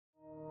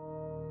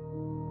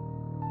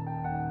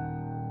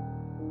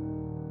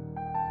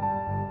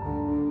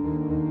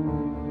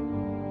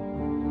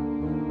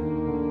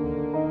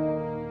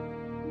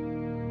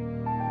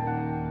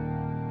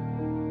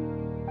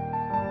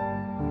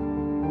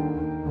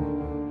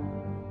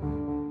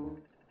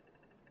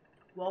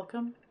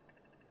welcome.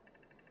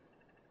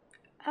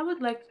 I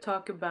would like to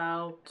talk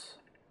about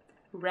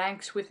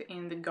ranks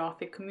within the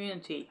Gothic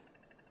community.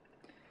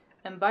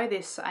 And by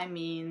this I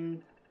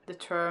mean the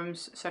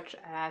terms such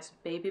as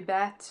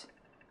Babybat,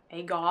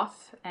 a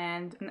Goth,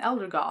 and an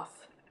Elder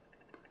Goth.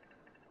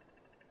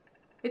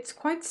 It's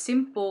quite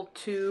simple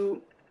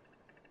to,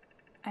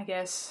 I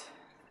guess,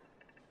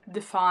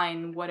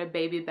 define what a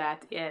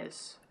Babybat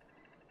is.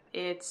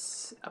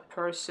 It's a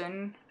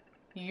person,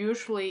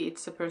 usually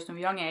it's a person of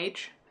young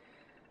age,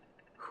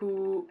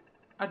 who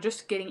are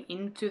just getting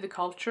into the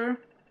culture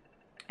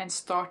and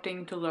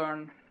starting to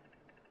learn.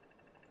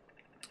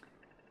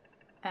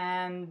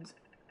 And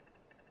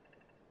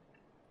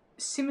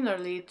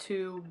similarly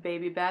to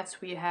Babybats,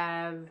 we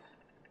have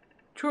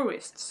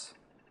tourists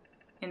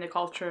in the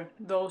culture,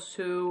 those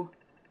who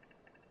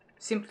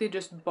simply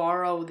just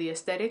borrow the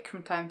aesthetic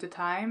from time to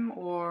time,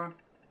 or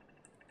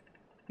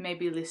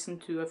maybe listen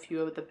to a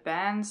few of the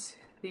bands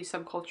the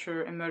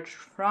subculture emerged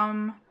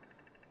from,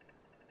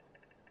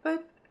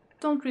 but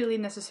don't really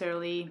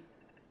necessarily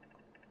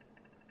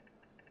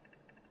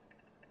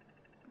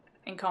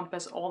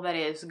encompass all that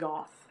is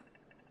goth.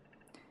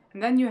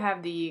 And then you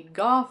have the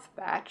goth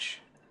batch,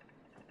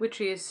 which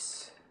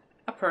is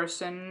a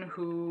person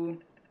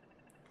who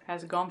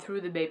has gone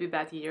through the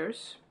Babybat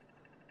years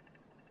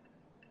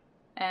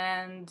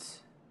and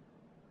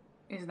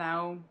is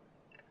now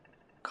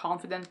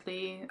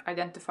confidently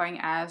identifying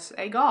as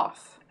a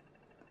goth.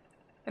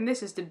 And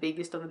this is the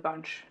biggest of the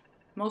bunch.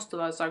 Most of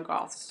us are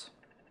goths,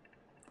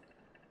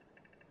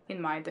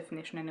 in my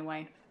definition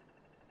anyway.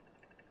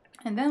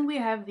 And then we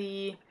have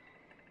the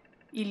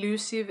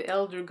elusive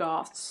elder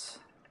goths.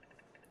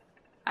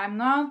 I'm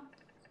not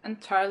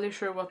entirely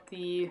sure what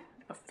the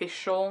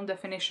official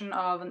definition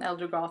of an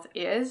elder goth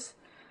is,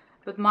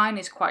 but mine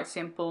is quite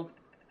simple.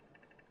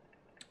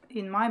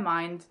 In my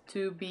mind,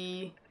 to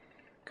be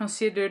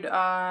considered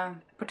a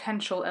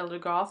potential elder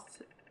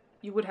goth,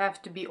 you would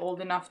have to be old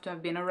enough to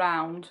have been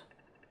around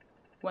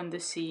when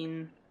the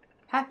scene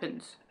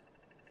happened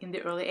in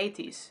the early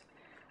 80s.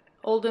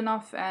 Old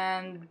enough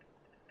and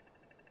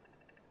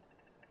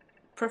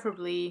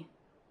preferably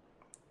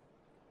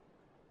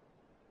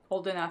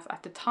old enough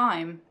at the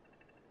time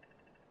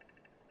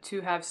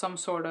to have some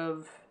sort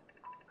of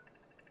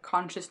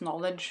conscious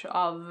knowledge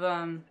of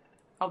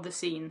the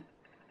scene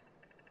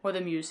or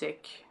the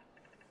music,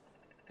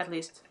 at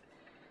least.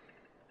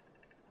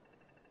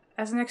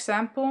 As an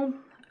example,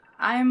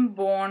 I'm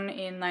born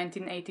in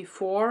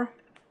 1984,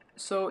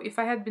 so if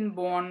I had been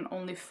born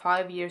only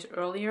 5 years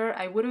earlier,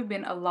 I would have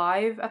been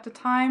alive at the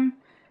time,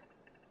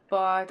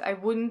 but I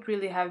wouldn't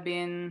really have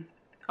been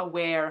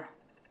aware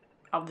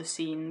of the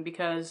scene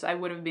because I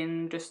would have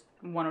been just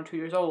 1 or 2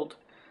 years old.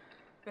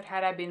 But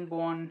had I been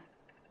born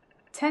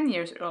 10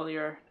 years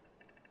earlier,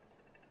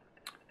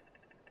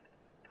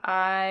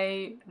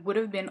 I would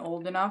have been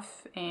old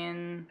enough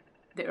in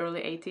the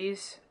early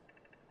 80s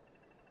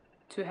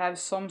to have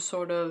some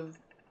sort of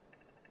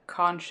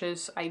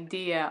conscious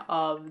idea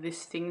of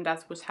this thing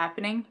that was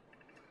happening.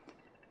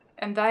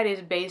 And that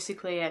is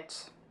basically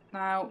it.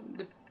 Now,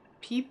 the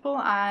people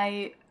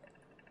I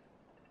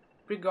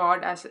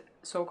regard as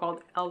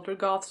so-called elder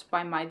goths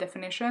by my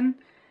definition,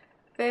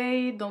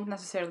 they don't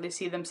necessarily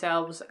see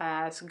themselves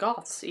as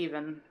goths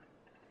even,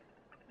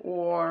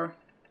 or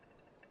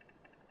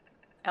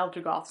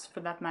elder goths for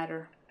that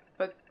matter,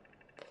 but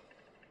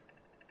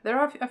there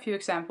are a few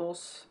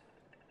examples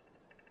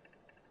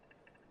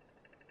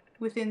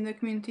within the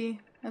community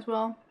as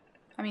well,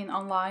 I mean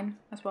online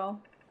as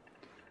well.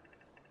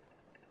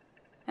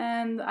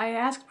 And I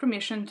asked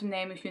permission to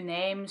name a few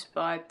names,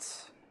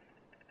 but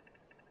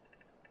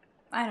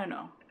I don't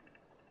know.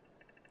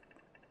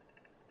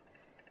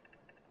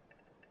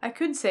 I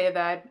could say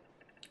that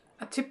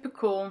a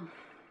typical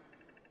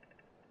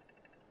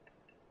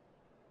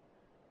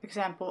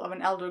example of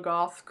an elder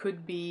goth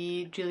could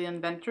be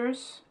Gillian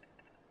Venters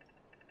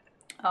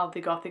of the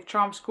Gothic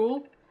Charm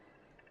School.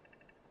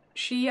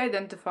 She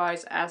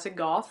identifies as a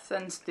goth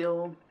and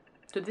still,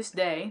 to this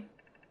day,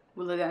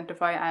 will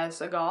identify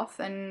as a goth,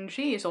 and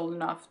she is old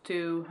enough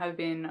to have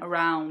been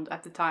around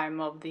at the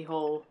time of the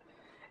whole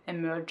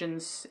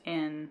emergence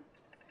in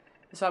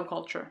the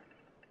subculture.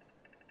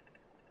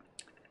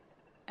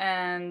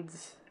 And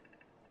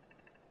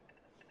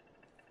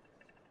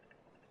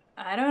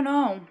I don't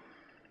know.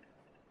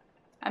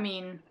 I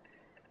mean,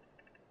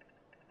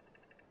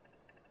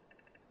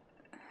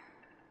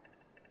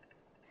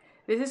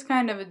 this is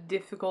kind of a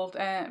difficult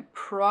and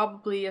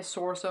probably a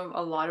source of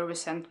a lot of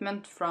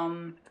resentment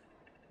from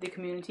the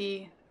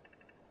community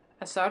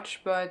as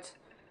such, but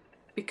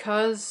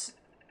because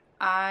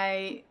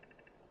I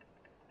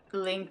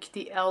link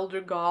the elder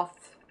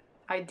goth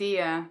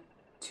idea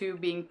to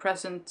being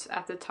present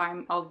at the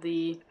time of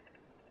the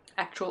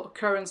actual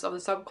occurrence of the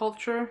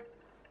subculture,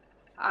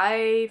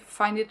 I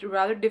find it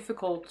rather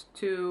difficult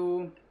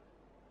to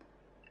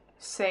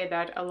say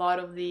that a lot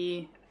of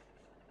the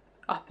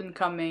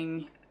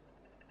up-and-coming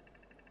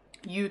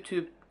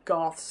YouTube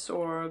goths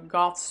or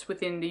goths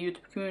within the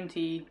YouTube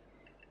community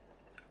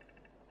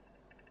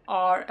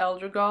are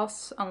elder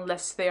goths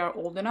unless they are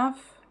old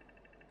enough,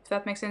 if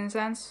that makes any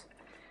sense.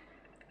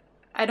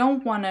 I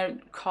don't want to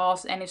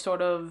cause any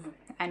sort of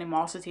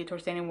animosity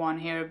towards anyone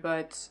here,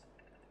 but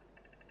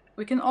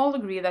we can all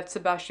agree that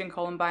Sebastian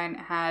Columbine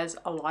has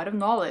a lot of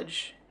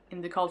knowledge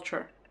in the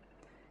culture.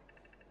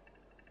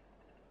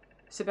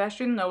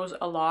 Sebastian knows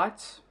a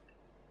lot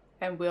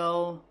and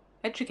will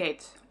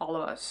educate all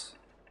of us.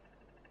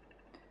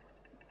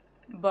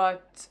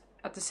 But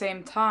at the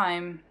same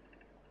time,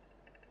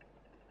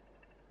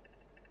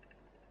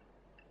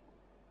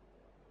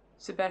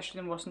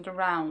 Sebastian wasn't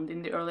around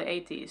in the early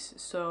 80s,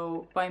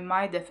 so by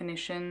my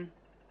definition,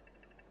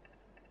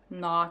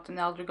 not an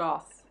elder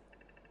goth.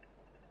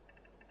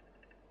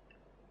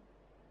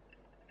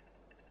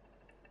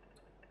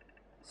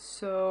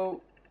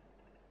 So,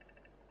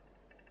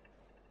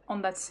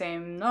 on that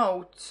same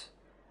note,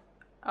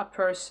 a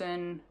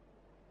person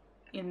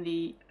in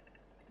the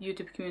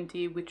YouTube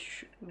community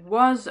which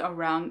was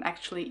around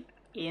actually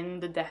in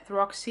the death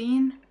rock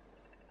scene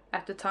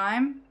at the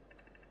time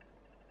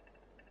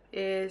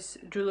is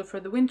Jeweler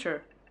for the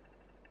Winter.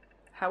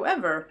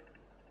 However,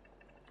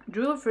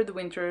 Jeweler for the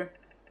Winter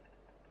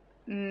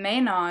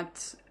may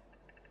not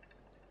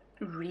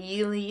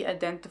really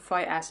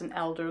identify as an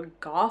elder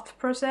goth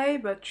per se,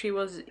 but she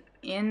was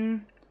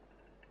in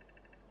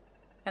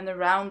and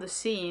around the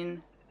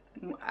scene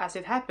as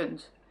it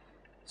happened.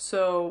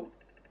 So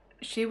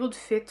she would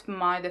fit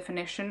my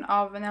definition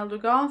of an elder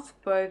goth,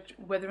 but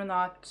whether or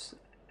not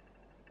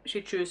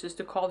she chooses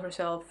to call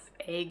herself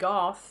a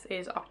goth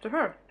is up to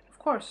her, of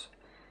course,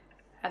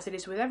 as it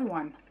is with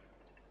everyone.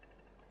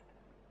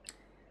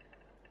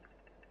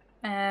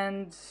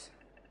 And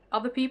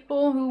other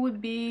people who would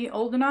be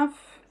old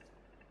enough,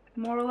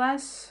 more or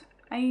less,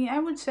 I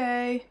would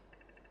say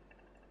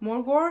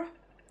Morgor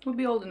would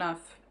be old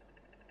enough.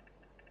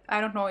 I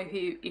don't know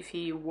if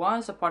he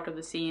was a part of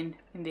the scene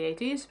in the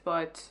 80s,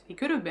 but he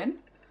could have been.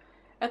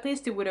 At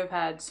least he would have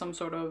had some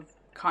sort of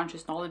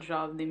conscious knowledge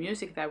of the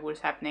music that was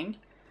happening.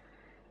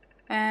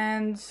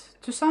 And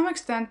to some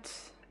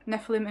extent,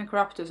 Nephilim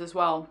Incorruptus as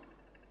well.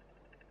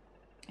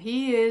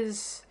 He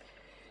is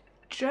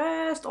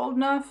just old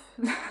enough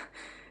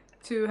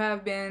to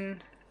have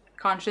been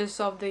conscious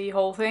of the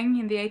whole thing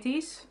in the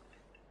 80s.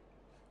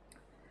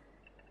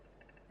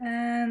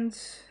 And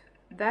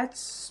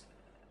that's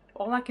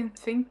all I can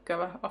think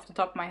of off the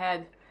top of my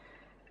head.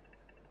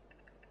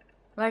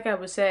 Like I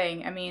was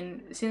saying, I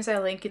mean, since I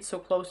link it so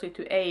closely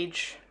to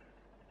age,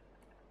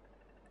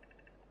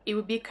 it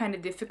would be kind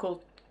of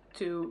difficult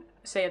to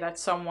say that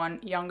someone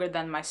younger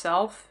than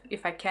myself,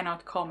 if I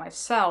cannot call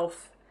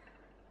myself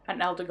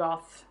an elder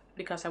goth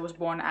because I was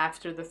born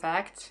after the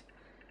fact,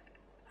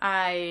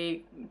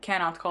 I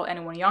cannot call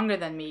anyone younger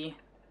than me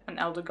an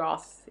elder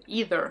goth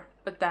either.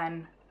 But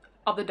then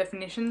other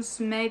definitions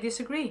may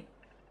disagree,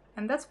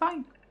 and that's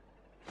fine.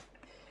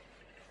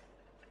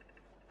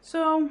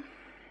 So,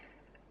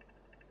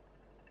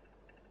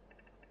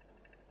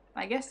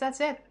 I guess that's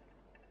it.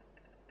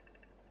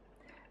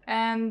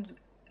 And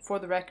for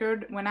the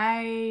record, when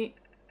I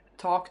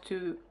talk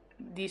to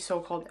these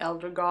so-called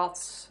elder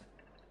goths,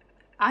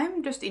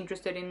 I'm just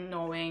interested in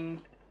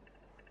knowing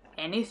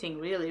anything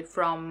really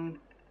from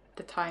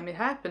the time it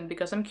happened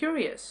because I'm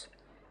curious.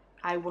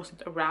 I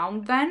wasn't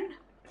around then,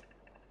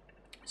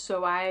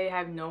 so I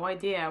have no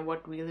idea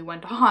what really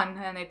went on,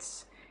 and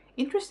it's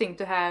interesting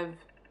to have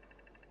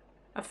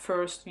a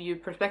first view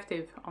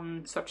perspective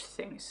on such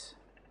things,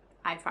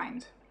 I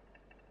find.